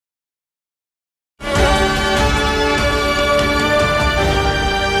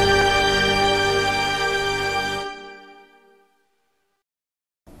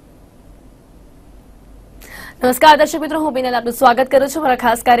નમસ્કાર દર્શક મિત્રો, હું બિનલ આપનું સ્વાગત કરું છું મારા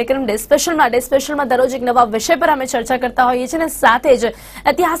ખાસ કાર્યક્રમ ડે સ્પેશલમાં દરરોજ એક નવા વિષય પર અમે ચર્ચા કરતા હોઈએ છીએ અને સાથે જ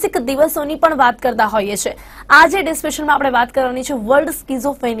ઐતિહાસિક દિવસોની પણ વાત કરતા હોઈએ છીએ. આજે ડે સ્પેશલમાં આપણે વાત કરવાની છે વર્લ્ડ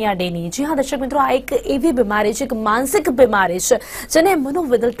સ્કિઝોફ્રેનિયા ડેની. જી હા દર્શક મિત્રો, આ એક એવી બીમારી છે, એક માનસિક બીમારી છે જેને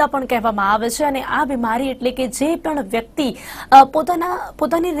મનોવિકલતા પણ કહેવામાં આવે છે. અને આ બીમારી એટલે કે જે પણ વ્યક્તિ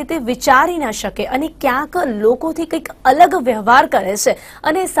પોતાની રીતે વિચારી ન શકે અને ક્યાંક લોકોથી કંઈક અલગ વ્યવહાર કરે છે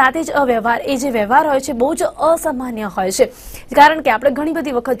અને સાથે જ જે વ્યવહાર હોય છે બહુ જ અસામાન્ય હોય છે. કારણ કે આપણે ઘણી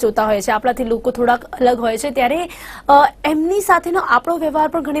બધી વખત જોતા હોય છે આપણાથી લોકો થોડાક અલગ હોય છે, ત્યારે એમની સાથેનો આપણો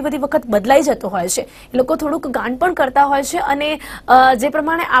વ્યવહાર પણ ઘણી બધી વખત બદલાઈ જતો હોય છે. એ લોકો થોડુંક ગાંડ પણ કરતા હોય છે અને જે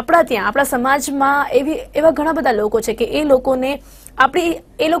પ્રમાણે આપણા સમાજમાં એવા ઘણા બધા લોકો છે કે એ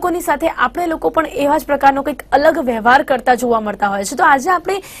લોકોની સાથે આપણે લોકો પણ એવા જ પ્રકારનો કંઈક અલગ વ્યવહાર કરતા જોવા મળતા હોય છે. તો આજે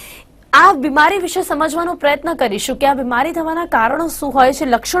આપણે આ બીમારી વિશે સમજવાનો પ્રયત્ન કરીશું કે આ બીમારી થવાના કારણો શું હોય છે,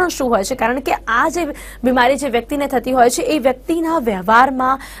 લક્ષણો શું હોય છે. કારણ કે આ જે બીમારી જે વ્યક્તિને થતી હોય છે એ વ્યક્તિના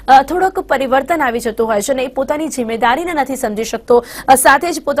વ્યવહારમાં થોડોક પરિવર્તન આવી જતું હોય છે અને એ પોતાની જિમ્મેદારીને નથી સમજી શકતો, સાથે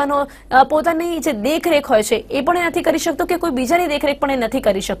જ પોતાની જે દેખરેખ હોય છે એ પણ એ નથી કરી શકતો કે કોઈ બીજાની દેખરેખ પણ એ નથી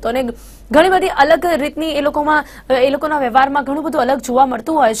કરી શકતો. અને ઘણી બધી અલગ રીતની એ લોકોના વ્યવહારમાં ઘણું બધું અલગ જોવા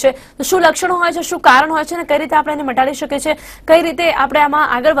મળતું હોય છે. તો શું લક્ષણો હોય છે, શું કારણ હોય છે અને કઈ રીતે આપણે એને મટાડી શકીએ છીએ, કઈ રીતે આપણે આમાં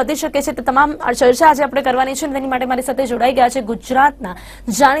આગળ વધી શકીએ છે, તે તમામ ચર્ચા આજે આપણે કરવાની છે. તેની માટે મારી સાથે જોડાઈ ગયા છે ગુજરાતના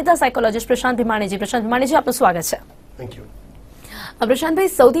જાણીતા સાયકોલોજીસ્ટ પ્રશાંત ભીમાણીજી. પ્રશાંત ભીમાણીજી, આપનું સ્વાગત છે. Thank you.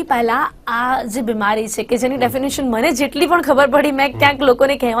 પ્રશાંતભાઈ, સૌથી પહેલા આ જે બીમારી છે કે જેની ડેફિનેશન મને જેટલી પણ ખબર પડી મેં ક્યાંક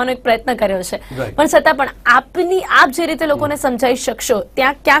લોકોને કહેવાનો એક પ્રયત્ન કર્યો છે, પણ છતાં પણ આપ જે રીતે લોકોને સમજાવી શકશો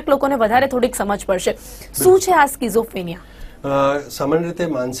ત્યાં ક્યાંક લોકોને વધારે થોડીક સમજ પડશે. શું છે આ સ્કિઝોફ્રેનિયા? સામાન્ય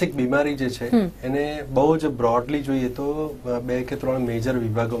રીતે માનસિક બીમારી જે છે એને બહુ જ બ્રોડલી જોઈએ તો 2 કે 3 મેજર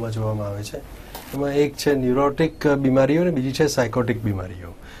વિભાગોમાં જોવામાં આવે છે. એમાં એક છે ન્યુરોટિક બીમારીઓ અને બીજી છે સાયકોટિક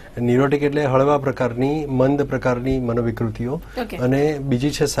બીમારીઓ. ન્યુરોટિક એટલે હળવા પ્રકારની મંદ પ્રકારની મનોવિકૃતિઓ અને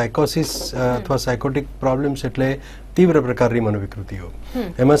બીજી છે સાયકોસિસ અથવા સાયકોટિક પ્રોબ્લેમ્સ એટલે તીવ્ર પ્રકારની મનોવિકૃતિઓ.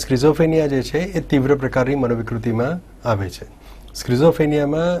 એમાં સ્કિઝોફ્રેનિયા જે છે એ તીવ્ર પ્રકારની મનોવિકૃતિમાં આવે છે.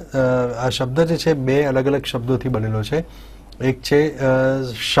 સ્કિઝોફ્રેનિયામાં આ શબ્દ જે છે 2 અલગ અલગ શબ્દોથી બનેલો છે. એક છે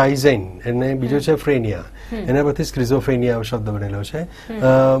શાઇઝેન અને બીજો છે ફ્રેનિયા. એના પરથી સ્કિઝોફ્રેનિયા શબ્દ બનેલો છે.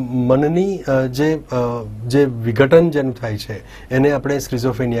 મનની જે વિઘટન જેનું થાય છે એને આપણે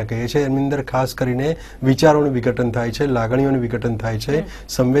સ્કિઝોફ્રેનિયા કહીએ છીએ. એની અંદર ખાસ કરીને વિચારોનું વિઘટન થાય છે, લાગણીઓનું વિઘટન થાય છે,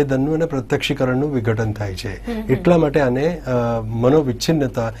 સંવેદનનું અને પ્રત્યક્ષીકરણનું વિઘટન થાય છે. એટલા માટે આને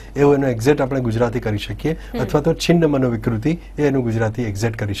મનોવિચ્છિન્નતા એવું એનો એક્ઝેક્ટ આપણે ગુજરાતી કરી શકીએ, અથવા તો છિન્ન મનોવિકૃતિ એ એનું ગુજરાતી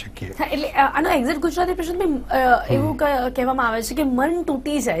એક્ઝેક્ટ કરી શકીએ. એટલે આનો એક્ઝેક્ટ ગુજરાતી પ્રશાંતભાઈ એવું કહેવામાં આવે છે કે મન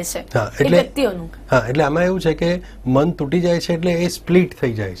તૂટી જાય છે વ્યક્તિઓનું. હા, એટલે આમાં એવું છે કે મન તૂટી જાય છે એટલે એ સ્પ્લિટ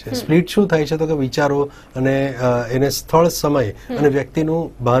થઈ જાય છે. સ્પ્લિટ શું થાય છે તો કે વિચારો અને એને સ્થળ, સમય અને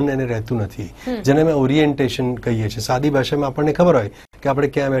વ્યક્તિનું ભાન એને રહેતું નથી, જેને અમે ઓરિએન્ટેશન કહીએ છીએ. સાદી ભાષામાં આપણને ખબર હોય કે આપણે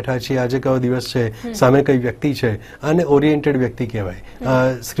ક્યાં બેઠા છીએ, આજે કયો દિવસ છે, સામે કઈ વ્યક્તિ છે, અને ઓરિએન્ટેડ વ્યક્તિ કહેવાય.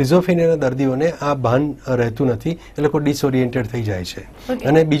 સ્કિઝોફ્રેનિયાના દર્દીઓને આ ભાન રહેતું નથી, એ લોકો ડિસઓરિએન્ટેડ થઈ જાય છે.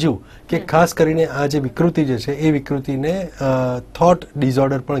 અને બીજું કે ખાસ કરીને આ જે વિકૃતિ જે છે એ વિકૃતિને થોટ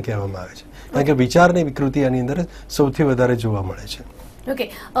ડિસઓર્ડર પણ કહેવામાં આવે છે, કારણ કે વિચારની વિકૃતિ આની અંદર સૌથી વધારે જોવા મળે છે. ઓકે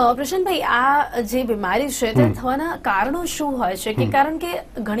પ્રશાંતભાઈ, આ જે બીમારી છે તે થવાના કારણો શું હોય છે? કે કારણ કે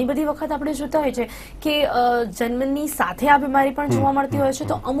ઘણી બધી વખત આપણે જોતા હોય છે કે જન્મની સાથે આ બીમારી પણ જોવા મળતી હોય છે,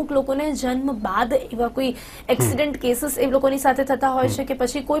 તો અમુક લોકોને જન્મ બાદ એવા કોઈ એક્સિડન્ટ કેસીસ એ લોકોની સાથે થતા હોય છે કે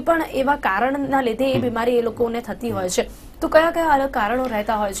પછી કોઈ પણ એવા કારણના લીધે એ બીમારી એ લોકોને થતી હોય છે. તો કયા કયા અલગ કારણો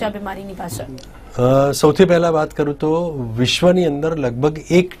રહેતા હોય છે આ બીમારીની પાછળ? સૌથી પહેલા વાત કરું તો વિશ્વની અંદર લગભગ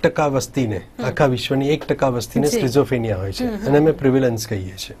 1% વસ્તીને, આખા વિશ્વની 1% વસ્તીને સ્કિઝોફ્રેનિયા હોય છે, અને અમે પ્રિવેલન્સ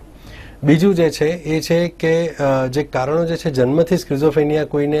કહીએ છીએ. બીજું જે છે એ છે કે જે કારણો જે છે જન્મથી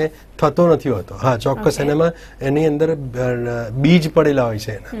સ્કિઝોફ્રેનિયા કોઈને થતો નથી હોતો. હા, ચોક્કસ એની અંદર બીજ પડેલા હોય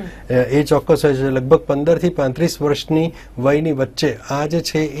છે એના, એ ચોક્કસ હોય છે. લગભગ 15 થી 35 વર્ષની વયની વચ્ચે આ જે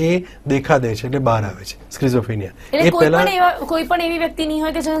છે એ દેખા દે છે, એટલે બહાર આવે છે સ્કિઝોફ્રેનિયા. એ પહેલા કોઈ પણ એવી વ્યક્તિ નહીં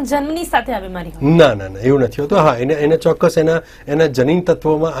હોય કે જન્મની સાથે આ બીમારી હોય? ના, એવું નથી હોતું. હા, એને ચોક્કસ એના જનીન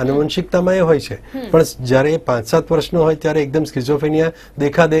તત્વોમાં આનુવંશિકતામાં એ હોય છે, પણ જ્યારે 5-7 વર્ષનો હોય ત્યારે એકદમ સ્કિઝોફ્રેનિયા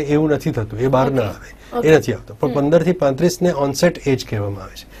દેખા દે એવું નથી થતું, એ બહાર ના આવે, એ નથી આવતો. પણ 15 થી 35 ને ઓનસેટ એજ કહેવામાં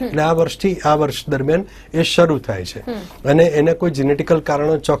આવે છે. એટલે આ વર્ષ દરમિયાન એ શરૂ થાય છે, અને એના કોઈ જેનેટિકલ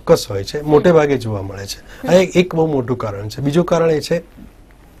કારણો ચોક્કસ હોય છે, મોટે ભાગે જોવા મળે છે. આ એક બહુ મોટું કારણ છે. બીજું કારણ એ છે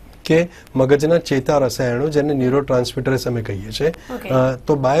કે મગજના ચેતા રસાયણો જેને ન્યુરોટ્રાન્સમીટર્સ અમે કહીએ છીએ.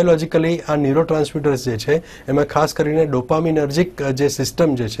 તો બાયોલોજીકલી આ ન્યુરોટ્રાન્સમીટર્સ જે છે એમાં ખાસ કરીને ડોપામિનર્જિક જે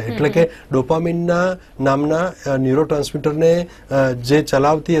સિસ્ટમ જે છે એટલે કે ડોપામિનના નામના ન્યુરોટ્રાન્સમીટરને જે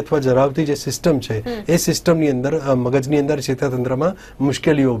ચલાવતી અથવા જરાવતી જે સિસ્ટમ છે એ સિસ્ટમની અંદર મગજની અંદર ચેતાતંત્રમાં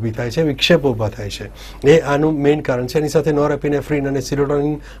મુશ્કેલીઓ ઊભી થાય છે, વિક્ષેપો ઊભા થાય છે. એ આનું મેઇન કારણ છે. એની સાથે નોરેપિનેફ્રિન અને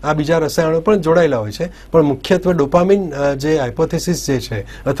સિરોટોનિન આ બીજા રસાયણો પણ જોડાયેલા હોય છે, પણ મુખ્યત્વે ડોપામિન જે હાઇપોથેસિસ જે છે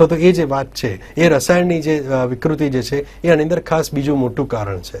અથવા તો એ જે વાત છે એ રસાયણની જે વિકૃતિ જે છે એ આની અંદર ખાસ બીજું મોટું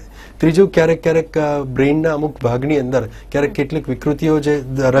કારણ છે. ત્રીજું, ક્યારેક ક્યારેક બ્રેઇનના અમુક ભાગની અંદર ક્યારેક કેટલીક વિકૃતિઓ જે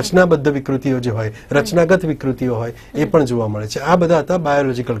રચનાબદ્ધ વિકૃતિઓ જે હોય, રચનાગત વિકૃતિઓ હોય એ પણ જોવા મળે છે. આ બધા હતા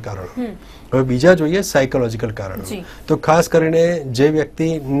બાયોલોજીકલ કારણો. હવે બીજા જોઈએ સાયકોલોજીકલ કારણો. તો ખાસ કરીને જે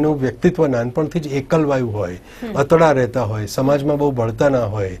વ્યક્તિનું વ્યક્તિત્વ નાનપણથી જ એકલવાયુ હોય, અતડા રહેતા હોય, સમાજમાં બહુ ભળતા ના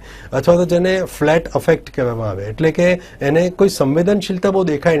હોય, અથવા તો જેને ફ્લેટ અફેક્ટ કહેવામાં આવે એટલે કે એને કોઈ સંવેદનશીલતા બહુ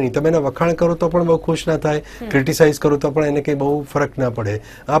દેખાય નહીં. તમે એને વખાણ કરો તો પણ બહુ ખુશ ના થાય, ક્રિટિસાઇઝ કરો તો પણ એને કંઈ બહુ ફરક ના પડે.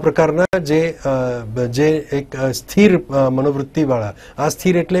 આ પ્રકારના જે એક સ્થિર મનોવૃત્તિ વાળા, આ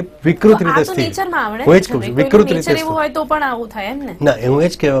સ્થિર એટલે વિકૃત રીતે સ્થિર, હું એ જ કહું છું વિકૃત રીતે ના, હું એ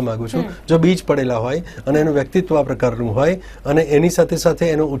જ કહેવા માંગુ છું. જો બીજ પડેલા હોય અને એનું વ્યક્તિત્વ આ પ્રકારનું હોય અને એની સાથે સાથે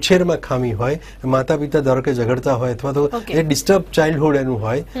એનો ઉછેરમાં ખામી હોય, માતા પિતા ધારો કે ઝઘડતા હોય અથવા તો એ ડિસ્ટર્બ ચાઇલ્ડહુડ એનું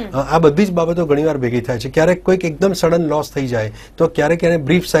હોય, આ બધી જ બાબતો ઘણીવાર ભેગી થાય છે. ક્યારેક કોઈક એકદમ સડન લોસ થઈ જાય તો ક્યારેક એને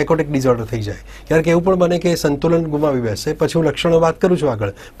બ્રીફ સાયકોટિક ડિસઓર્ડર થઈ જાય. ક્યારેક એવું પણ બને કે સંતુલન ગુમાવી બેસે. પછી હું લક્ષણો વાત કરું છું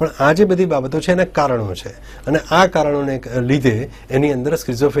આગળ, પણ આ જે બધી બાબતો છે એના કારણો છે અને આ કારણોને લીધે એની અંદર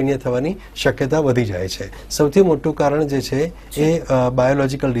સ્કિઝોફ્રેનિયા થવાની શક્યતા વધી જાય છે. સૌથી મોટું કારણ જે છે એ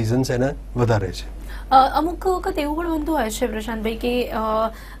બાયોલોજીકલ રીઝન્સ એના વધારે છે. અમુક વખત એવું પણ બનતું હોય છે પ્રશાંતભાઈ કે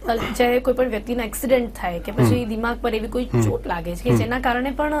જ્યારે કોઈ પણ વ્યક્તિનો એક્સિડન્ટ થાય કે પછી દિમાગ પર એવી કોઈ ચોટ લાગે છે કે જેના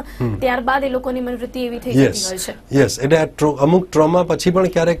કારણે પણ ત્યારબાદ એ લોકોની મનોવૃત્તિ એવી થઈ જતી હોય છે. યસ, એટલે અમુક ટ્રોમા પછી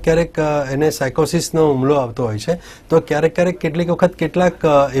પણ ક્યારેક ક્યારેક એને સાયકોસિસનો હુમલો આવતો હોય છે. તો ક્યારેક ક્યારેક કેટલીક વખત કેટલાક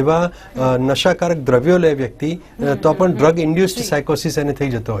એવા નશાકારક દ્રવ્યો લે વ્યક્તિ તો પણ ડ્રગ ઇન્ડ્યુસ્ડ સાયકોસિસ એને થઈ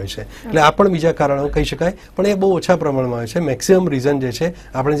જતો હોય છે. એટલે આ પણ બીજા કારણો કહી શકાય, પણ એ બહુ ઓછા પ્રમાણમાં હોય છે. મેક્સિમમ રીઝન જે છે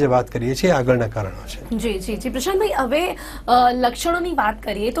આપણે જે વાત કરીએ છીએ આગળના કારણો છે. જી જી જી પ્રશાંતભાઈ, હવે લક્ષણોની વાત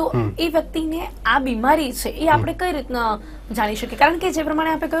કરીએ તો એ વ્યક્તિને આ બીમારી છે એ આપણે કઈ રીતના જાણી શકીએ? કારણ કે જે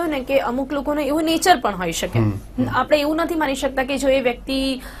પ્રમાણે આપણે કહ્યું ને કે અમુક લોકોને એવું નેચર પણ હોઈ શકે. આપણે એવું નથી માની શકતા કે જો એ વ્યક્તિ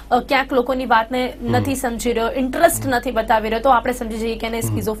ક્યાંક લોકોની વાતને નથી સમજી રહ્યો, ઇન્ટરેસ્ટ નથી બતાવી રહ્યો, તો આપણે સમજી જઈએ કે એને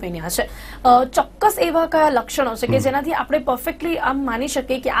સ્કિઝોફ્રેનિયા છે. ચોક્કસ એવા કયા લક્ષણો છે કે જેનાથી આપણે પરફેક્ટલી આમ માની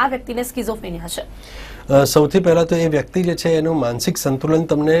શકીએ કે આ વ્યક્તિને સ્કિઝોફ્રેનિયા છે? સૌથી પહેલા તો એ વ્યક્તિ જે છે એનું માનસિક સંતુલન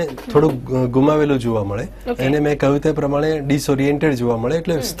તમને થોડું ગુમાવેલું જોવા મળે. એને મેં કહ્યું તે પ્રમાણે ડિસઓરિએન્ટેડ જોવા મળે.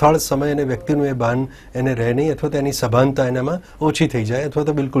 એટલે સ્થળ, સમય અને વ્યક્તિનું એ ભાન એને રહે નહીં અથવા તેની સભાનતા એનામાં ઓછી થઈ જાય અથવા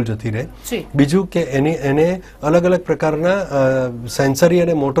તો બિલકુલ જતી રહે. બીજું કે એને અલગ અલગ પ્રકારના સેન્સરી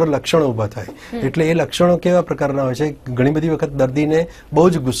અને મોટર લક્ષણો ઊભા થાય. એટલે એ લક્ષણો કેવા પ્રકારના હોય છે? ઘણી બધી વખત દર્દીને બહુ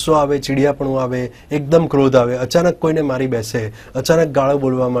જ ગુસ્સો આવે, ચીડિયાપણું આવે, એકદમ ક્રોધ આવે, અચાનક કોઈને મારી બેસે, અચાનક ગાળો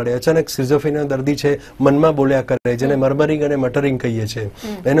બોલવા માંડે, અચાનક સ્કિઝોફ્રેનિયા દર્દી છે મનમાં બોલ્યા કરે, જેને મર્મરિંગ અને મટરિંગ કહીએ છીએ.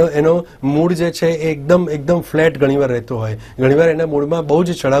 એનો મૂડ જે છે એ એકદમ ફ્લેટ ઘણીવાર રહેતો હોય. ઘણીવાર એના મૂડમાં બહુ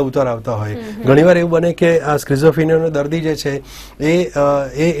જ ચડાવ ઉતાર આવતા હોય. ઘણીવાર એવું બને કે આ સ્કિઝોફ્રેનિયાનો દર્દી જે છે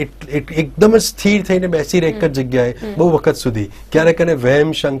એ એકદમ જ સ્થિર થઈને બેસી રહે એક જ જગ્યાએ બહુ વખત સુધી. ક્યારેક એને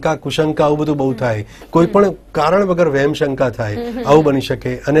વહેમ, શંકા, કુશંકા આવું બધું બહુ થાય. કોઈ પણ કારણ વગર વહેમ શંકા થાય, આવું બની શકે.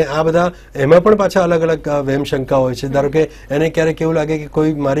 અને આ બધા એમાં પણ પાછા અલગ અલગ વહેમ શંકા હોય છે. ધારો કે એને ક્યારેક એવું લાગે કે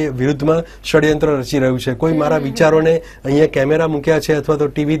કોઈ મારી વિરુદ્ધમાં ષડયંત્ર રચી રહ્યું છે, કોઈ મારા વિચારોને અહીંયા કેમેરા મૂક્યા છે અથવા તો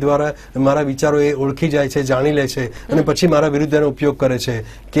ટીવી દ્વારા મારા વિચારો એ ઓળખી જાય છે, જાણી લે છે અને પછી મારા વિરુદ્ધ એનો ઉપયોગ કરે છે.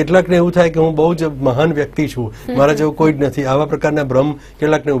 કેટલાકને એવું થાય કે હું બહુ જ મહાન વ્યક્તિ છું, મારા જેવું કોઈ જ નથી. આવા પ્રકારના ભ્રમ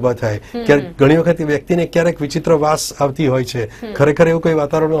કેટલાકને ઉભા થાય. ઘણી વખત વ્યક્તિને ક્યારેક વિચિત્ર વાસ આવતી હોય છે. ખરેખર એવું કોઈ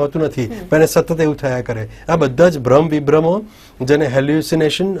વાતાવરણ હોતું નથી, પણ એને સતત એવું થયા કરે. આ બધા જ ભ્રમ વિભ્રમો, જેને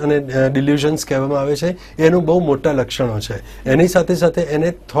હેલ્યુસિનેશન અને ડિલ્યુઝન્સ કહેવામાં આવે છે, એનું બહુ મોટા લક્ષણો છે. એની સાથે સાથે એને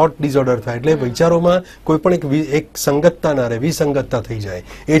થોટ ડિસઓર્ડર થાય. એટલે વિચારોમાં કોઈ પણ એક સંગતતા ના રહે, વિસંગતતા થઈ જાય.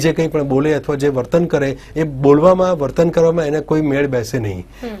 એ જે કંઈ પણ બોલે અથવા જે વર્તન કરે એ બોલવામાં, વર્તન કરવામાં એને કોઈ મેળ બેસે નહીં.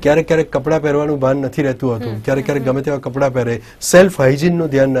 ક્યારેક ક્યારેક કપડાં પહેરવાનું ભાન નથી રહેતું હતું, ક્યારેક ક્યારેક ગમે તેવા કપડાં પહેરે, સેલ્ફ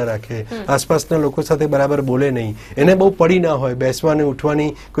હાઇજીનનું ધ્યાન ના રાખે, આસપાસના લોકો સાથે બરાબર બોલે નહીં, એને બહુ પડી ના હોય, બેસવાની ઉઠવાની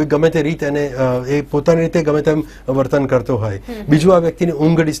કોઈ ગમે તે રીત એને એ પોતાની રીતે ગમે તેમ વર્તન કરતો હોય. બીજું, આ વ્યક્તિની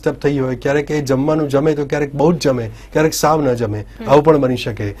ઊંઘ ડિસ્ટર્બ થઈ હોય, ક્યારેક એ જમવાનું જમે તો ક્યારેક બહુ જ જમે, ક્યારેક સાવ ન જમે, આવું પણ બની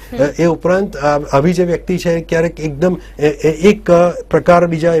શકે. એ ઉપરાંત આવી જે વ્યક્તિ છે ક્યારેક એકદમ એક પ્રકાર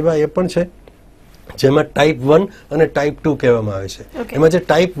બીજા એવા એ પણ છે જેમાં ટાઈપ 1 અને ટાઈપ 2 કહેવામાં આવે છે. એમાં જે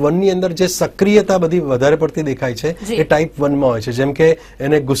ટાઈપ 1 ની અંદર જે સક્રિયતા બધી વધારે પડતી દેખાય છે એ ટાઈપ 1 માં હોય છે. જેમ કે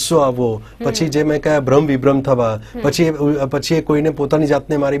એને ગુસ્સો આવવો, પછી જે મેં કહ્યા ભ્રમ વિભ્રમ થવા, પછી એ કોઈને પોતાની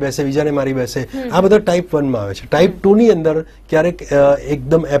જાતને મારી બેસે, બીજાને મારી બેસે, આ બધા ટાઈપ 1 માં આવે છે. ટાઈપ 2 ની અંદર ક્યારેક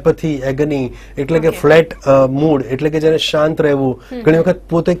એકદમ એપથી, એગની એટલે કે ફ્લેટ મૂડ, એટલે કે જેને શાંત રહેવું, ઘણી વખત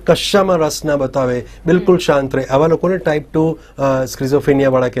પોતે કશામાં રસ ના બતાવે, બિલકુલ શાંત રહે, આવા લોકોને ટાઈપ 2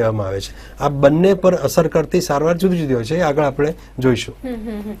 સ્કિઝોફ્રેનિયા વાળા કહેવામાં આવે છે. આ બંને પર અસર કરતી સારવાર જુદી જુદી હોય છે, એ આગળ આપણે જોઈશું.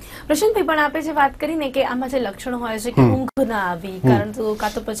 પ્રશાંતભાઈ, પણ આપણે જે વાત કરી ને કે આમાં જે લક્ષણો હોય છે કે ઊંઘ ના આવી, કારણ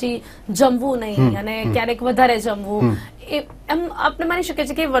કાં તો પછી જમવું નહીં અને ક્યારેક વધારે જમવું, એમ આપણે માની શકીએ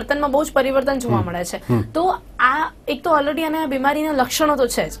છીએ કે વર્તનમાં બહુ જ પરિવર્તન જોવા મળે છે. તો આ એક તો ઓલરેડી આના બીમારીના લક્ષણો તો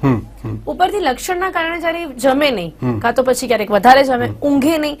છે જ, ઉપરથી લક્ષણના કારણે જયારે જમે નહીં, કાં તો પછી ક્યારેક વધારે જમે,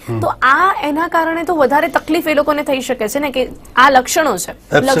 ઊંઘે નહીં, તો આ એના કારણે તો વધારે તકલીફ એ લોકોને થઈ શકે છે ને, કે આ લક્ષણો છે,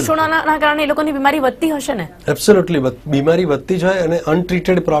 લક્ષણોના કારણે એ લોકોની બીમારી વધતી હશે ને? એબ્સોલ્યુટલી બીમારી વધતી જાય, અને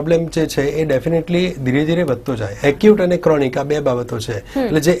અનટ્રીટેડ પ્રોબ્લેમ જે છે એ ડેફિનેટલી ધીરે ધીરે વધતો જાય. એક્યુટ અને ક્રોનિક આ બે બાબતો છે.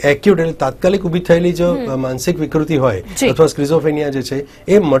 એટલે જે એક્યુટ એટલે તાત્કાલિક ઉભી થયેલી જો માનસિક વિકૃતિ હોય અથવા સ્કિઝોફ્રેનિયા જે છે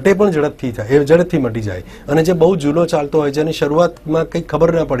એ મટે પણ ઝડપથી થાય, એ ઝડપથી મટી જાય. અને જે બહુ જૂનો ચાલતો હોય, જેની શરૂઆતમાં કંઈ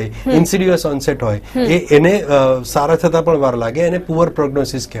ખબર ના પડે, ઇન્સિડિયસ ઓનસેટ હોય, એને સારા થતા પણ વાર લાગે, એને પુઅર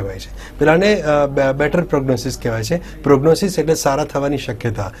પ્રોગ્નોસિસ કહેવાય છે. પેલાને બેટર પ્રોગ્નોસિસ કહેવાય છે. પ્રોગ્નોસિસ એટલે સારા થવાની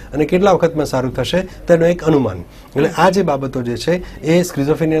શક્યતા, અને કેટલા વખતમાં સારું થશે તેનું એક અનુમાન. એટલે આ જે બાબતો જે છે એ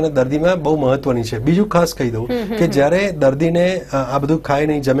સ્કિઝોફ્રેનિયાના દર્દીમાં બહુ મહત્વની છે. બીજું ખાસ કહી દઉં કે જ્યારે દર્દીને આ બધું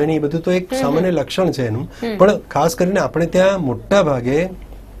ખાય નહીં, જમે નહીં, બધું તો એક સામાન્ય લક્ષણ છે એનું, પણ ખાસ કરીને આપણે ત્યાં મોટા ભાગે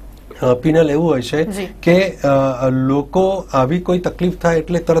પિનલ એવું હોય છે કે લોકો આવી કોઈ તકલીફ થાય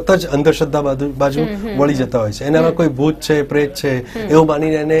એટલે તરત જ અંધશ્રદ્ધા બાજુ વળી જતા હોય છે. એનામાં કોઈ ભૂત છે, પ્રેત છે એવું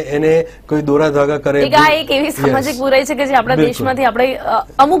માનીને એને કોઈ દોરા ધાગા કરે. એક એવી સામાજિક બુરાઈ છે કે જે આપણા દેશમાંથી આપણે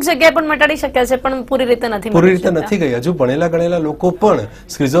અમુક જગ્યાએ પણ મટાડી શક્યા છે, પણ પૂરી રીતે નથી ગઈ. હજુ ભણેલા ગણેલા લોકો પણ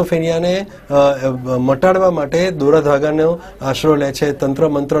સ્કિઝોફ્રેનિયાને મટાડવા માટે દોરા ધાગાનો આશરો લે છે,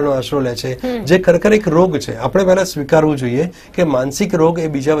 તંત્ર મંત્રનો આશરો લે છે, જે ખરેખર એક રોગ છે. આપણે પહેલા સ્વીકારવું જોઈએ કે માનસિક રોગ એ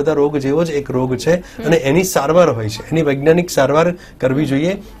બીજા બધા રોગ જેવો જ એક રોગ છે, અને એની સારવાર હોય છે. એની વૈજ્ઞાનિક સારવાર કરવી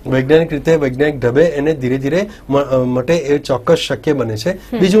જોઈએ, વૈજ્ઞાનિક રીતે, વૈજ્ઞાનિક ઢબે એને ધીરે ધીરે મટે એ ચોક્કસ શક્ય બને છે.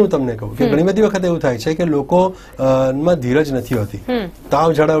 બીજું હું તમને કહું કે ઘણી બધી વખત એવું થાય છે કે લોકોમાં ધીરજ નથી હોતી. તાવ,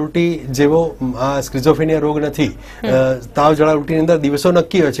 ઝાડા, ઉલટી જેવો આ સ્કિઝોફ્રેનિયા રોગ નથી. તાવ, ઝાડા, ઉલટીની અંદર દિવસો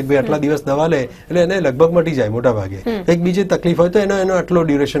નક્કી હોય છે કે ભાઈ આટલા દિવસ દવા લે એટલે એને લગભગ મટી જાય મોટા ભાગે. એક બીજી તકલીફ હોય તો એનો આટલો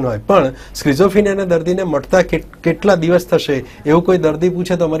ડ્યુરેશન હોય. પણ સ્કિઝોફ્રેનિયાના દર્દીને મટતા કેટલા દિવસ થશે એવું કોઈ દર્દી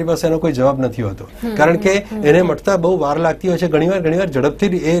પૂછે તો અમારી પાસે એનો કોઈ જવાબ નથી હોતો, કારણ કે એને મટતા બહુ વાર લાગતી હોય છે. ઘણીવાર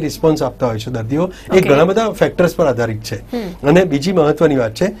ઝડપથી એ રિસ્પોન્સ આપતા હોય છે દર્દીઓ. એ ઘણા બધા ફેક્ટર્સ પર આધારિત છે. અને બીજી મહત્વની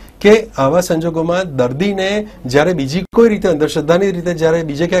વાત છે કે આવા સંજોગોમાં દર્દીને જ્યારે બીજી કોઈ રીતે અંધશ્રદ્ધાની રીતે જ્યારે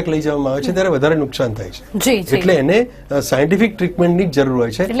બીજે ક્યાંક લઈ જવામાં આવે છે ત્યારે વધારે નુકસાન થાય છે. એટલે એને સાયન્ટિફિક ટ્રીટમેન્ટની જરૂર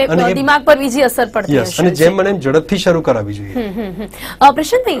હોય છે, અને દિમાગ પર બીજી અસર પડતી હોય છે, અને જેમ મને ઝડપથી શરૂ કરાવવી જોઈએ.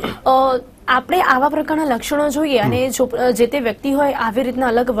 પ્રશાંતભાઈ, આપણે આવા પ્રકારના લક્ષણો જોઈએ અને જે તે વ્યક્તિ હોય આવી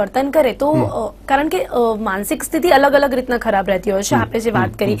રીતના અલગ વર્તન કરે તો, કારણ કે માનસિક સ્થિતિ અલગ અલગ રીતના ખરાબ રહેતી હોય છે. આપણે જે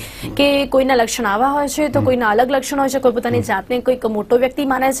વાત કરી કે કોઈના લક્ષણ આવા હોય છે તો કોઈના અલગ લક્ષણ હોય છે, કોઈ પોતાની જાતને કોઈક મોટો વ્યક્તિ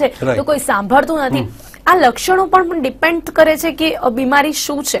માને છે તો કોઈ સાંભળતું નથી. આ લક્ષણો પણ ડિપેન્ડ કરે છે કે બીમારી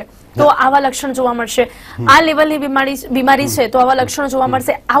શું છે, તો આવા લક્ષણ જોવા મળશે, આ લેવલની બીમારી છે તો આવા લક્ષણો જોવા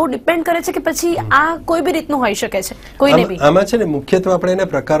મળશે. આવું ડિપેન્ડ કરે છે કે પછી આ કોઈ બી રીતનું હોઈ શકે છે, કોઈને બી? આમાં છે ને મુખ્યત્વે આપણે એના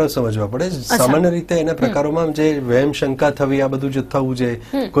પ્રકારો સમજવા પડે. સામાન્ય રીતે એના પ્રકારોમાં જે વહેમ શંકા થવી, આ બધું જે થવું છે,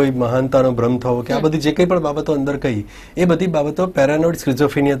 કોઈ મહાનતાનો ભ્રમ થવો કે આ બધી જે કંઈ પણ બાબતો અંદર કહી, એ બધી બાબતો પેરાનોઇડ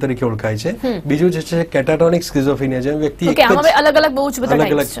સ્કિઝોફ્રેનિયા તરીકે ઓળખાય છે. બીજું જે છે કેટાટોનિક સ્કિઝોફ્રેનિયા, જેમ વ્યક્તિ અલગ અલગ બહુ જ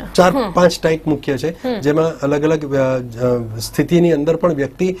બધા અલગ 4-5 ટાઈપ મુખ્ય છે, જેમાં અલગ અલગ સ્થિતિની અંદર પણ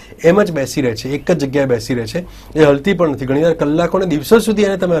વ્યક્તિ એમ જ બેસી રહે છે, એક જ જગ્યાએ બેસી રહે છે, એ હલતી પણ નથી. ઘણીવાર કલાકો ને દિવસો સુધી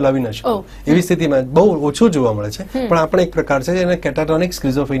એને તમે હલાવી ન શકો એવી સ્થિતિમાં બહુ ઓછું જોવા મળે છે. પણ આપણે એક પ્રકાર છે એને કેટાટોનિક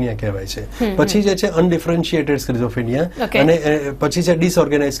સ્કિઝોફ્રેનિયા કહેવાય છે. પછી જે છે અનડિફરન્શિએટેડ સ્કિઝોફ્રેનિયા, અને પછી છે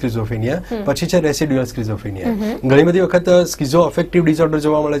ડિસઓર્ગેનાઇઝ સ્કિઝોફ્રેનિયા, પછી છે રેસિડ્યુઅલ સ્કિઝોફ્રેનિયા. ઘણી બધી વખત સ્કિઝો અફેક્ટિવ ડિસઓર્ડર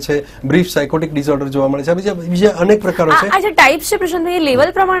જોવા મળે છે, બ્રીફ સાયકોટિક ડિસઓર્ડર જોવા મળે છે, બીજા અનેક પ્રકારો છે. આ જે ટાઈપ છે પ્રશાંતભાઈ,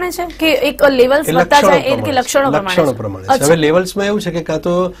 લેવલ પ્રમાણે છે કે એક લેવલ્સ વધતા જાય એ કે લક્ષણો પ્રમાણે? હવે લેવલ્સમાં એવું છે કે કાં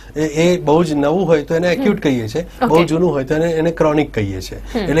તો એ બહુ જ નવું હોય તો એને એક્યુટ કહીએ છીએ, બહુ જૂનું હોય તો એને ક્રોનિક કહીએ છીએ.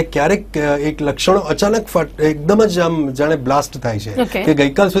 એટલે ક્યારેક એક લક્ષણો અચાનક એકદમ જ આમ જાણે બ્લાસ્ટ થાય છે કે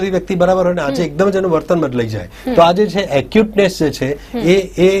ગઈકાલ સુધી વ્યક્તિ બરાબર હોય ને આજે એકદમ જ એનું વર્તન બદલાઈ જાય. તો આ જે છે એક્યુટનેસ જે છે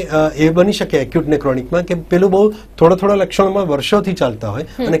એ બની શકે એક્યુટ ને ક્રોનિકમાં, કે પેલું બહુ થોડા લક્ષણોમાં વર્ષોથી ચાલતા હોય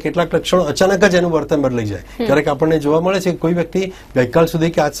અને કેટલાક લક્ષણો અચાનક જ એનું વર્તન બદલાઈ જાય. ક્યારેક આપણને જોવા મળે છે કે કોઈ વ્યક્તિ ગઈકાલ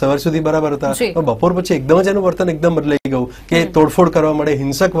સુધી કે આજ સવાર સુધી બરાબર હતા, બપોર પછી એકદમ જ એનું વર્તન એકદમ બદલાઈ ગયું, કે તોડફોડ કરવા મળે,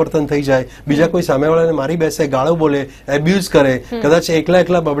 હિંસક વર્તન થઈ જાય, બીજા કોઈ સામેવાળાને મારી બેસે, ગાળો બોલે, એબ્યુઝ કરે, કદાચ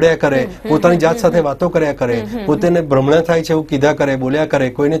એકલા બબડ્યા કરે, પોતાની જાત સાથે વાતો કર્યા કરે, પોતાને ભ્રમણા થાય છે એવું કીધા કરે, બોલ્યા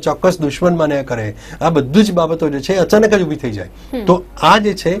કરે, કોઈને ચોક્કસ દુશ્મન માન્યા કરે, આ બધું જ બાબતો જે છે અચાનક જ ઉભી થઈ જાય. તો આ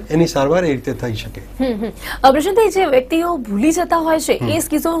જે છે એની સારવાર એ રીતે થઈ શકે. પ્રશાંતભાઈ, જે વ્યક્તિઓ ભૂલી જતા હોય છે એ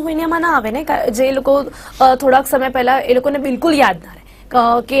સ્કિઝોફ્રેનિયામાં ના આવે ને? જે લોકો થોડાક સમય પહેલા એ લોકોને બિલકુલ યાદ ના રહે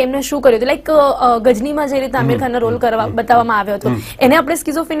કે એમને શું કર્યું હતું, લાઈક ગજનીમાં જે રીતે આમિર ખાનનો રોલ બતાવવામાં આવ્યો હતો, એને આપણે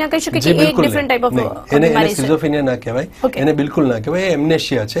સ્કિઝોફ્રેનિયા કહી શકીએ કે એક ડિફરન્ટ ટાઈપ ઓફ બીમારી છે? સ્કિઝોફ્રેનિયા ના કહેવાય, એને બિલકુલ ના કહેવાય,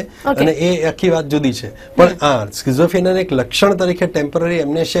 એમ્નેશિયા છે અને એ આખી વાત જુદી છે. પણ આ સ્કિઝોફ્રેનિયાના એક લક્ષણ તરીકે ટેમ્પરરી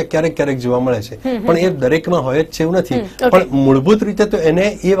એમ્નેશિયા ક્યારેક જોવા મળે છે, પણ એ દરેકમાં હોય જ છે એવું નથી. પણ મૂળભૂત રીતે તો એને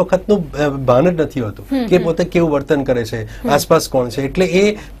એ વખતનું ભાન જ નથી હોતું કે પોતે કેવું વર્તન કરે છે, આસપાસ કોણ છે. એટલે એ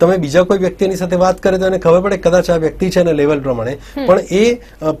તમે બીજા કોઈ વ્યક્તિની સાથે વાત કરે તો એને ખબર પડે કદાચ આ વ્યક્તિ છે ને લેવલ પ્રમાણે, પણ એ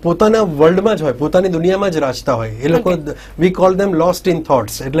પોતાના વર્લ્ડમાં જ હોય, પોતાની દુનિયામાં જ રાચતા હોય. એ લોકો વી call them lost in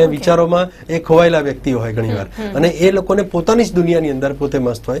thoughts, એટલે વિચારોમાં એ ખોવાયેલા વ્યક્તિઓ હોય ઘણીવાર, અને એ લોકોને પોતાની જ દુનિયાની અંદર પોતે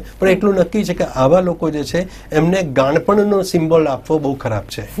મસ્ત હોય. પણ એટલું નક્કી છે કે આવા લોકો જે છે એમને ગાણપણનો સિમ્બોલ આપવો બહુ ખરાબ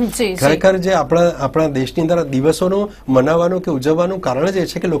છે. ખરેખર જે આપણા દેશની અંદર દિવસોનું મનાવવાનું કે ઉજવવાનું કારણ જે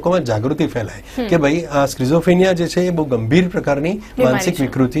છે કે લોકોમાં જાગૃતિ ફેલાય કે ભાઈ આ સ્કિઝોફ્રેનિયા જે છે એ બહુ ગંભીર પ્રકારની માનસિક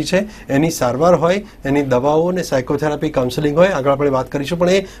વિકૃતિ છે, એની સારવાર હોય, એની દવાઓ અને સાયકોથેરાપી, કાઉન્સેલિંગ હોય, આગળ આપણે વાત કરીશું,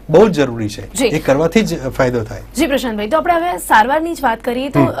 પણ એ બહુ જ જરૂરી છે, એ કરવાથી જ ફાયદો થાય. જી પ્રશાંતભાઈ, તો આપણે હવે સારવારની જ વાત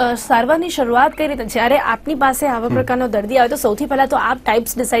કરીએ તો સારવારની શરૂઆત કઈ રીતે? જ્યારે આપની પાસે આવા પ્રકારનો દર્દી આવે તો સૌથી પહેલા તો આપ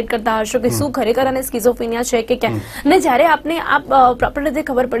ટાઈપ્સ ડિસાઇડ કરતા હશો કે શું ખરેખર અને સ્કિઝોફ્રેનિયા છે કે કેમ, અને જ્યારે આપને પ્રોપર રીતે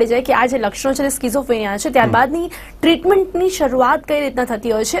ખબર પડી જાય કે આ જે લક્ષણો છે સ્કિઝોફ્રેનિયા છે, ત્યારબાદની ટ્રીટમેન્ટની શરૂઆત કઈ રીતના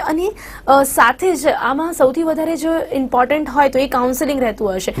થતી હોય છે, અને સાથે જ આમાં સૌથી વધારે જો ઇમ્પોર્ટન્ટ હોય તો એ કાઉન્સેલિંગ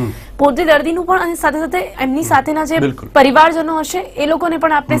રહેતું હશે, પોતે દર્દીનું પણ, અને સાથે સાથે એમની સાથેના જે પરિવારજનો હશે એ લોકોને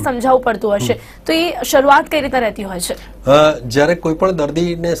પણ આપણે સમજાવવું પડતું હશે. તો એ શરૂઆત કઈ રીતે રહેતી હોય છે? જ્યારે કોઈ પણ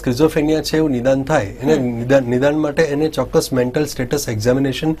દર્દીને સ્કિઝોફ્રેનિયા છે એવું નિદાન થાય, એને નિદાન માટે એને ચોક્કસ મેન્ટલ સ્ટેટસ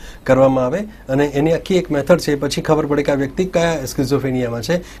એક્ઝામિનેશન કરવામાં આવે, અને એની આખી એક મેથડ છે. પછી ખબર પડે કે આ વ્યક્તિ કયા સ્કિઝોફ્રેનિયામાં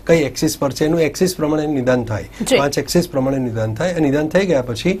છે, કઈ એક્સિસ પર છે, એનું એક્સિસ પ્રમાણે નિદાન થાય, 5 એક્સિસ પ્રમાણે નિદાન થાય. નિદાન થઈ ગયા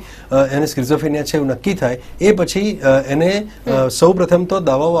પછી એને સ્કિઝોફ્રેનિયા છે એવું નક્કી થાય, એ પછી એને સૌ પ્રથમ તો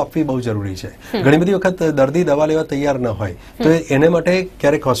દવાઓ આપવી બહુ જરૂરી છે. ઘણી બધી વખત દર્દી દવા લેવા તૈયાર ન હોય તો એને માટે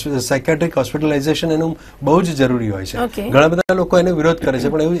ક્યારેક સાયકેટ્રિક હોસ્પિટલાઇઝેશન એનું બહુ જ જરૂરી હોય છે. ઘણા બધા લોકો એને વિરોધ કરે છે,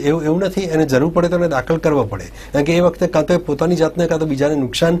 પણ એવું નથી, એને જરૂર પડે તો એને દાખલ કરવો પડે, કારણ કે એ વખતે કાં તો પોતાની જાતને કાં તો બીજાને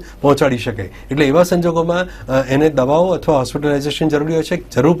નુકસાન પહોંચાડી શકે. એટલે એવા સંજોગોમાં એને દવાઓ અથવા હોસ્પિટલાઇઝેશન જરૂરી હોય છે.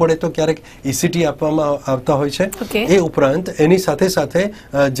 જરૂર પડે તો ક્યારેક ECT આપવામાં આવતા હોય છે. એ ઉપરાંત એની સાથે સાથે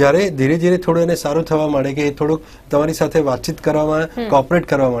જ્યારે ધીરે ધીરે થોડું એને સારું થવા માંડે કે થોડુંક તમારી સાથે વાતચીત કરવામાં કોઓપરેટ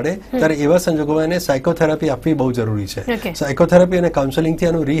કરવા માંડે, ત્યારે એવા સંજોગોમાં એને સાયકોથેરાપી આપવી બહુ જરૂરી છે. સાયકોથેરાપી અને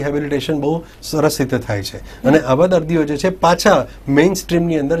કાઉન્સેલિંગથી આનું રિહેબિલિટેશન બહુ સરસ રીતે થાય છે, અને આવા દર્દીઓ જે છે પાછા મેઇન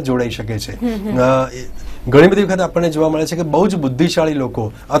સ્ટ્રીમની અંદર જોડાઈ શકે છે. ઘણી બધી વખત આપણને જોવા મળે છે કે બહુ જ બુદ્ધિશાળી લોકો,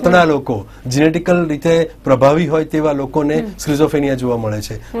 અતડા લોકો, જેનેટિકલ રીતે પ્રભાવી હોય તેવા લોકોને સ્કિઝોફ્રેનિયા જોવા મળે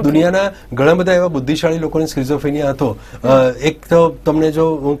છે. દુનિયાના ઘણા બધા એવા બુદ્ધિશાળી લોકોને સ્કિઝોફ્રેનિયા હતો. એક તો તમને જો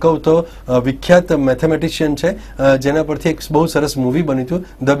હું કહું તો વિખ્યાત મેથેમેટિશિયન છે જેના પરથી એક બહુ સરસ મૂવી બન્યું હતું,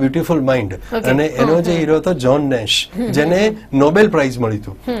 ધ બ્યુટીફુલ માઇન્ડ, અને એનો જે હીરો હતો જોન નેશ, જેને નોબેલ પ્રાઇઝ મળ્યું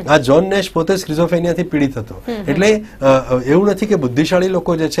હતું. આ જોન નેશ પોતે સ્કિઝોફ્રેનિયાથી પીડિત હતો. એટલે એવું નથી કે બુદ્ધિશાળી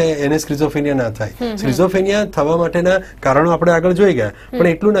લોકો જે છે એને સ્કિઝોફ્રેનિયા ના થાય. સ્કિઝોફ્રેનિયા થવા માટેના કારણો આપણે આગળ જોઈ ગયા, પણ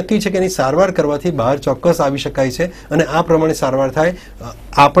એટલું નક્કી છે કે એની સારવાર કરવાથી બહાર ચોક્કસ આવી શકાય છે, અને આ પ્રમાણે સારવાર થાય.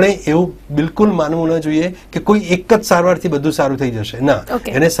 આપણે એવું બિલકુલ માનવું ન જોઈએ કે કોઈ એક જ સારવારથી બધું સારું થઈ જશે. ના,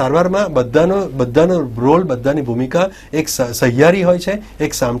 એને સારવારમાં બધાનો રોલ, બધાની ભૂમિકા એક સહિયારી હોય છે,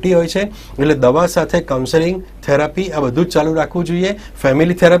 એક સામટી હોય છે. એટલે દવા સાથે કાઉન્સેલિંગ, થેરાપી આ બધું જ ચાલુ રાખવું જોઈએ.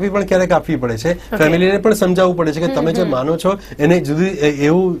 ફેમિલી થેરાપી પણ ક્યારેક આપવી પડે છે. ફેમિલીને પણ સમજાવવું પડે છે કે તમે જે માનો છો એને જુદી,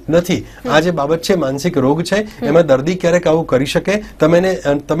 એવું નથી. આ જે બાબત છે માનસિક રોગ છે, એમાં દર્દી ક્યારેક આવું કરી શકે.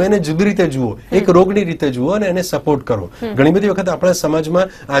 તમે એને જુદી રીતે જુઓ, એક રોગની રીતે જુઓ, અને એને સપોર્ટ કરો. ઘણી બધી વખત આપણા સમાજમાં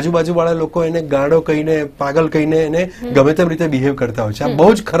આજુબાજુ વાળા લોકો એને ગાંડો કહીને, પાગલ કહીને એને ગમે તેમ રીતે બિહેવ કરતા હોય છે. આ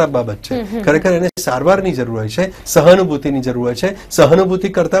બહુ જ ખરાબ બાબત છે. ખરેખર એને સારવારની જરૂર હોય છે, સહાનુભૂતિની જરૂર હોય છે.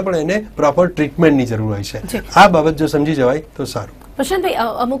 સહાનુભૂતિ કરતા પણ એને પ્રોપર ટ્રીટમેન્ટની જરૂર હોય છે. આ બાબત જો સમજી જવાય તો સારું. પ્રશાંતભાઈ,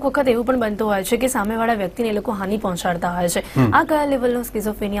 અમુક વખત એવું પણ બનતું હોય છે કે સામેવાળા વ્યક્તિને એ લોકો હાનિ પહોંચાડતા હોય છે. આ કયા લેવલનો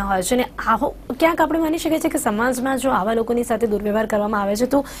સ્કિઝોફ્રેનિયા હોય છે, અને આવો ક્યાંક આપણે માની શકીએ છીએ કે સમાજમાં જો આવા લોકોની સાથે દુર્વ્યવહાર કરવામાં આવે છે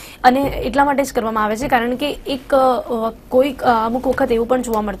તો, અને એટલા માટે જ કરવામાં આવે છે કારણ કે એક કોઈક અમુક વખત એવું પણ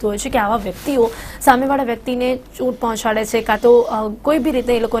જોવા મળતું હોય છે કે આવા વ્યક્તિઓ સામેવાળા વ્યક્તિને ચોટ પહોંચાડે છે, કાં તો કોઈ બી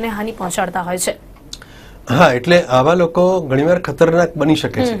રીતે એ લોકોને હાનિ પહોંચાડતા હોય છે. હા, એટલે આવા લોકો ઘણીવાર ખતરનાક બની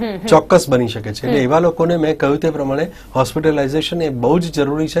શકે છે, ચોક્કસ બની શકે છે. એટલે એવા લોકોને મેં કહ્યું તે પ્રમાણે હોસ્પિટલાઇઝેશન એ બહુ જ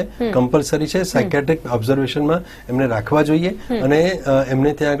જરૂરી છે, કમ્પલસરી છે. સાયકેટ્રિક ઓબ્ઝર્વેશનમાં એમને રાખવા જોઈએ અને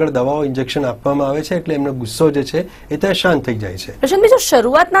એમને ત્યાં આગળ દવાઓ ઇન્જેક્શન આપવામાં આવે છે, એટલે એમનો ગુસ્સો જે છે એ ત્યાં શાંત થઈ જાય છે. પ્રશાંતભાઈ, જો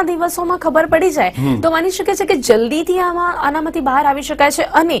શરૂઆતના દિવસોમાં ખબર પડી જાય તો માની શકે છે કે જલ્દીથી આનામાંથી બહાર આવી શકાય છે,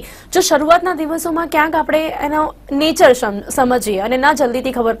 અને જો શરૂઆતના દિવસોમાં ક્યાંક આપણે એનો નેચર સમજીએ અને ના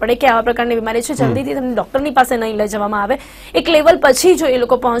જલ્દીથી ખબર પડે કે આવા પ્રકારની બીમારી છે, જલ્દીથી તમને ડોક્ટરની પાસે નહીં લઈ જવામાં આવે, એક લેવલ પછી જો એ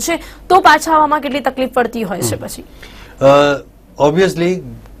લોકો પહોંચે તો પાછા આવવામાં કેટલી તકલીફ પડતી હોય છે પછી? ઓબ્વિયસલી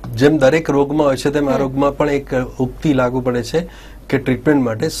જેમ દરેક રોગમાં હોય છે તેમ આ રોગમાં પણ એક ઉક્તિ લાગુ પડે છે કે ટ્રીટમેન્ટ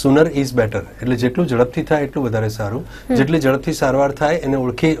માટે સુનર ઇઝ બેટર. એટલે જેટલું ઝડપથી થાય એટલું વધારે સારું. જેટલી ઝડપથી સારવાર થાય એને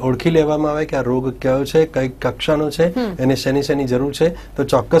ઓળખી લેવામાં આવે કે આ રોગ કયો છે, કઈ કક્ષાનો છે, એને શેની જરૂર છે, તો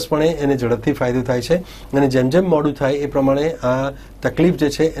ચોક્કસપણે એને ઝડપથી ફાયદો થાય છે. અને જેમ જેમ મોડું થાય એ પ્રમાણે આ તકલીફ જે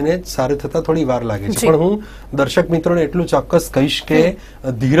છે એને સારું થતા થોડી વાર લાગે છે. પણ હું દર્શક મિત્રોને એટલું ચોક્કસ કહીશ કે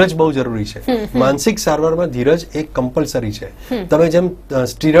ધીરજ બહુ જરૂરી છે. માનસિક સારવારમાં ધીરજ એક કમ્પલસરી છે. તમે જેમ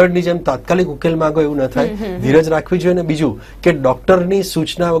સ્ટીરોઇડની જેમ તાત્કાલિક ઉકેલ માંગો એવું ન થાય, ધીરજ રાખવી જોઈએ. અને બીજું કે ડોક્ટરની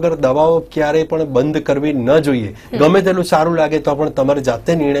સૂચના વગર દવાઓ ક્યારેય પણ બંધ કરવી ન જોઈએ. ગમે તેટલું સારું લાગે તો પણ તમારે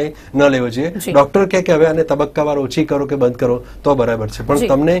જાતે નિર્ણય ન લેવો જોઈએ. ડોક્ટર કહે કે હવે આને તબક્કાવાર ઓછી કરો કે બંધ કરો તો બરાબર છે, પણ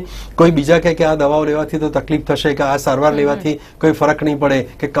તમને કોઈ બીજા કહે કે આ દવાઓ લેવાથી તો તકલીફ થશે કે આ સારવાર લેવાથી કોઈ ફરક નહીં પડે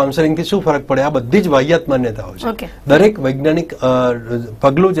કે કાઉન્સેલિંગ થી શું ફરક પડે, આ બધી જ વાહિયાત માન્યતાઓ છે. દરેક વૈજ્ઞાનિક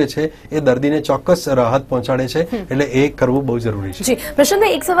પગલું જે છે એ દર્દીને ચોક્કસ રાહત પહોંચાડે છે, એટલે એ કરવું બહુ જરૂરી છે.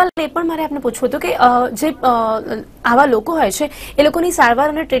 પ્રશાંતભાઈ, એક સવાલ એ પણ મારે આપને પૂછવું હતું કે જે આવા લોકો હોય છે એ લોકોની સારવાર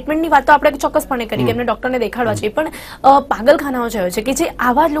અને ટ્રીટમેન્ટની વાત તો આપણે ચોક્કસપણે કરી કે એમને ડોક્ટરને દેખાડવા છે, પણ પાગલખાનાઓ જે હોય છે કે જે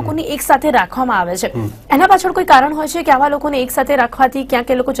આવા લોકોની એક સાથે રાખવામાં આવે છે, એના પાછળ કોઈ કારણ હોય છે કે આવા લોકોને એક સાથે રાખવાથી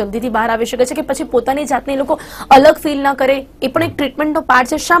ક્યાંક એ લોકો જલ્દીથી બહાર આવી શકે છે, કે પછી પોતાની જાતને એ લોકો અલગ ફીલ ન કરે, એ પણ એક ટ્રીટમેન્ટનો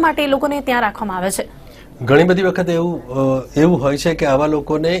પાર્ટ છે? શા માટે એ લોકોને ત્યાં રાખવામાં આવે છે? ઘણી બધી વખત એવું હોય છે કે આવા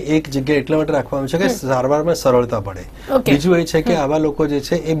લોકોને એક જગ્યાએ એટલા માટે રાખવામાં આવે છે કે સારવારમાં સરળતા પડે. બીજું એ છે કે આવા લોકો જે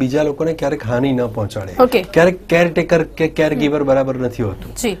છે એ બીજા લોકોને ક્યારેક હાનિ ન પહોંચાડે. ક્યારેક કેરટેકર કે કેર ગીવર બરાબર નથી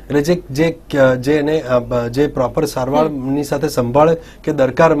હોતું, એટલે જે પ્રોપર સારવારની સાથે સંભાળ કે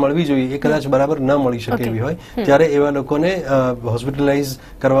દરકાર મળવી જોઈએ એ કદાચ બરાબર ન મળી શકે એવી હોય, ત્યારે એવા લોકોને હોસ્પિટલાઇઝ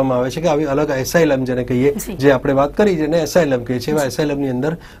કરવામાં આવે છે કે આવી અલગ એસાઇલમ જેને કહીએ, જે આપણે વાત કરી જેને એસાઇલમ કહીએ છીએ, એવા એસાઇલમની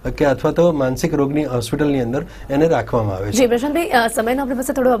અંદર કે અથવા તો માનસિક રોગની હોસ્પિટલ ની અંદર એને રાખવામાં આવે છે. જી પ્રશાંતભાઈ, સમયનો આપણી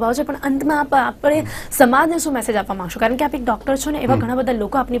પાસે થોડો અભાવ છે, પણ અંતમાં આપણે સમાજને શું મેસેજ આપવા માંગશો? કારણ કે આપ એક ડોક્ટર છો ને, એવા ઘણા બધા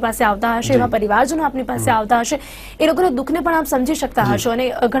લોકો આપની પાસે આવતા હશે, એવા પરિવારજનો આપની પાસે આવતા હશે, એ લોકોના દુઃખને પણ આપ સમજી શકતા હશો, અને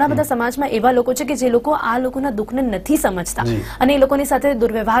ઘણા બધા સમાજમાં એવા લોકો છે કે જે લોકો આ લોકોના દુઃખને નથી સમજતા અને એ લોકોની સાથે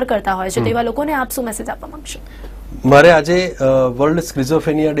દુર્વ્યવહાર કરતા હોય છે, તો એવા લોકોને આપ શું મેસેજ આપવા માંગશો? મારે આજે વર્લ્ડ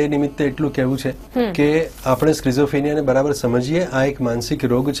સ્કિઝોફ્રેનિયા ડે નિમિત્તે એટલું કહેવું છે કે આપણે સ્કિઝોફ્રેનિયાને બરાબર સમજીએ. આ એક માનસિક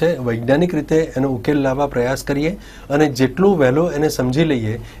રોગ છે, વૈજ્ઞાનિક રીતે એનો ઉકેલ લાવવા પ્રયાસ કરીએ, અને જેટલું વહેલો એને સમજી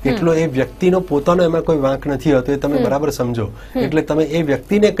લઈએ એટલો એ વ્યક્તિનો પોતાનો એમાં કોઈ વાંક નથી હોતો, એ તમે બરાબર સમજો. એટલે તમે એ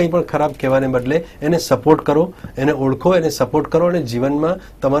વ્યક્તિને કંઈ પણ ખરાબ કહેવાને બદલે એને સપોર્ટ કરો, એને ઓળખો, એને સપોર્ટ કરો, અને જીવનમાં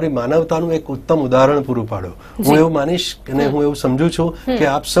તમારી માનવતાનું એક ઉત્તમ ઉદાહરણ પૂરું પાડો. હું એવું માનીશ અને હું એવું સમજુ છું કે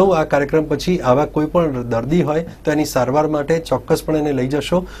આપ સૌ આ કાર્યક્રમ પછી આવા કોઈ પણ દર્દી હોય તો એની સારવાર માટે ચોક્કસપણે એને લઈ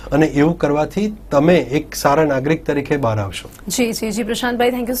જશો, અને એવું કરવાથી તમે એક સારા નાગરિક તરીકે બહાર આવશો. જી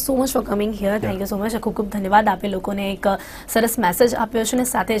Prashantbhai, thank you so much for coming here. Thank you so much. ખૂબ ખૂબ ધન્યવાદ. આપે લોકોને એક સરસ મેસેજ આપ્યો છે, અને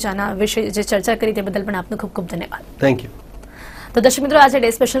સાથે જ આના વિશે જે ચર્ચા કરી તે બદલ પણ આપનો ખૂબ ખૂબ ધન્યવાદ. Thank you. તો દર્શક મિત્રો, આજે ડે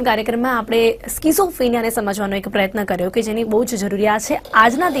સ્પેશિયલ કાર્યક્રમમાં આપણે સ્કિઝોફ્રેનિયાને સમજવાનો એક પ્રયત્ન કર્યો કે જેની બહુ જ જરૂરિયાત છે.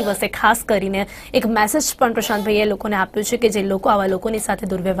 આજના દિવસે ખાસ કરીને એક મેસેજ પણ પ્રશાંતભાઈએ લોકોને આપ્યું છે કે જે લોકો આવા લોકોની સાથે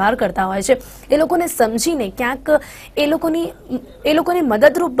દુર્વ્યવહાર કરતા હોય છે, એ લોકોને સમજીને ક્યાંક એ લોકોની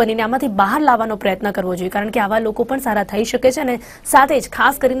મદદરૂપ બનીને આમાંથી બહાર લાવવાનો પ્રયત્ન કરવો જોઈએ, કારણ કે આવા લોકો પણ સારા થઈ શકે છે, અને સાથે જ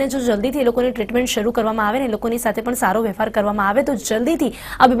ખાસ કરીને જો જલ્દીથી એ લોકોની ટ્રીટમેન્ટ શરૂ કરવામાં આવે ને એ લોકોની સાથે પણ સારો વ્યવહાર કરવામાં આવે તો જલ્દીથી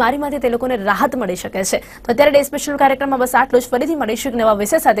આ બીમારીમાંથી તે લોકોને રાહત મળી શકે છે. તો અત્યારે ડે સ્પેશિયલ કાર્યક્રમમાં બસ આટલું જ. ફરીથી મળીશું એક નવા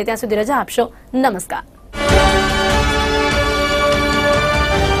વિષય સાથે. ત્યાં સુધી રજા આપશો. નમસ્કાર.